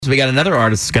We got another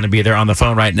artist that's going to be there on the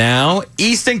phone right now.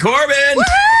 Easton Corbin.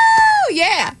 Woohoo!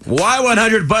 Yeah.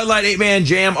 Y100 Bud Light 8-man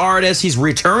jam artist. He's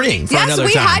returning for another time.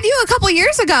 Yes, we had you a couple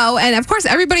years ago, and of course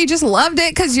everybody just loved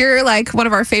it because you're like one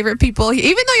of our favorite people.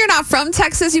 Even though you're not from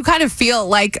Texas, you kind of feel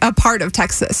like a part of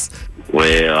Texas.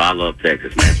 Well, I love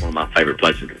Texas, man. It's one of my favorite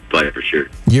places to play for sure.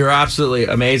 You're absolutely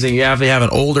amazing. You have an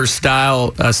older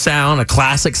style sound, a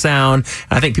classic sound.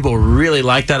 I think people really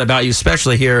like that about you,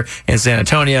 especially here in San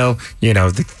Antonio. You know,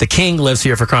 the king lives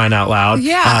here, for crying out loud.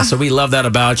 Yeah. So we love that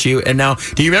about you. And now,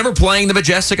 do you remember playing the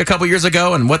Majestic a couple years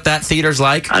ago and what that theater's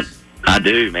like? I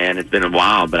do, man. It's been a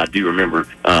while, but I do remember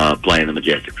playing the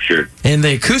Majestic for sure. And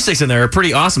the acoustics in there are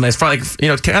pretty awesome. It's probably,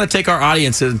 kind of take our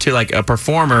audience into like a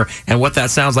performer and what that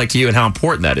sounds like to you and how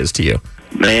important that is to you.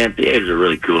 Man, theaters are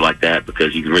really cool like that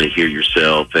because you can really hear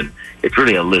yourself, and it's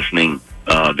really a listening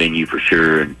venue for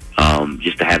sure. And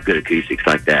just to have good acoustics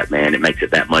like that, man, it makes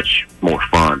it that much more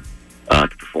fun to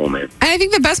perform in. And I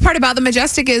think the best part about the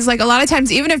Majestic is, like, a lot of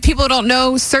times, even if people don't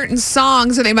know certain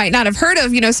songs or they might not have heard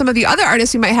of, some of the other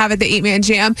artists we might have at the 8-man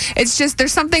jam, it's just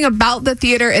there's something about the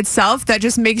theater itself that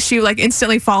just makes you like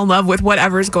instantly fall in love with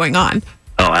whatever's going on.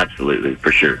 Oh, absolutely,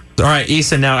 for sure. All right,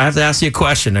 Easton, now I have to ask you a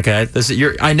question, okay?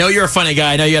 I know you're a funny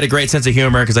guy. I know you had a great sense of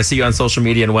humor because I see you on social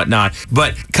media and whatnot.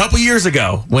 But a couple years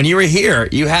ago, when you were here,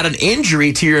 you had an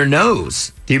injury to your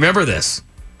nose. Do you remember this?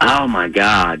 Oh, my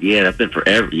God. Yeah, that's been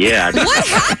forever. Yeah. What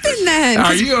happened then?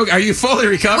 Are you fully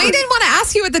recovered? We didn't want to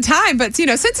ask you at the time, but,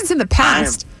 since it's in the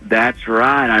past. That's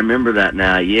right. I remember that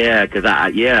now. Yeah, because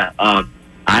I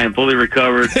am fully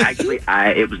recovered. Actually,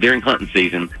 it was during hunting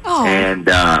season, and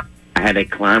I had a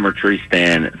climber tree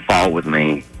stand fall with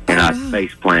me, and I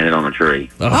face planted on a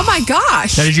tree. Oh, my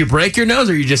gosh. Now, did you break your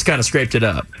nose or you just kind of scraped it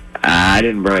up? I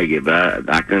didn't break it, but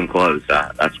I couldn't close.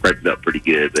 I scraped it up pretty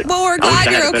good. But well, we're glad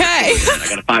you're okay. I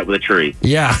got to fight with a tree.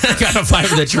 Yeah, I got to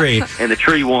fight with a tree. And the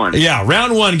tree won. Yeah,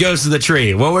 round one goes to the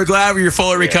tree. Well, we're glad you're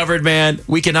fully recovered, man.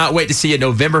 We cannot wait to see you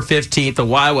November 15th, the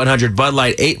Y100 Bud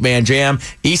Light 8-man jam.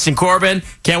 Easton Corbin,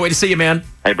 can't wait to see you, man.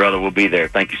 Hey, brother, we'll be there.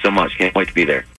 Thank you so much. Can't wait to be there.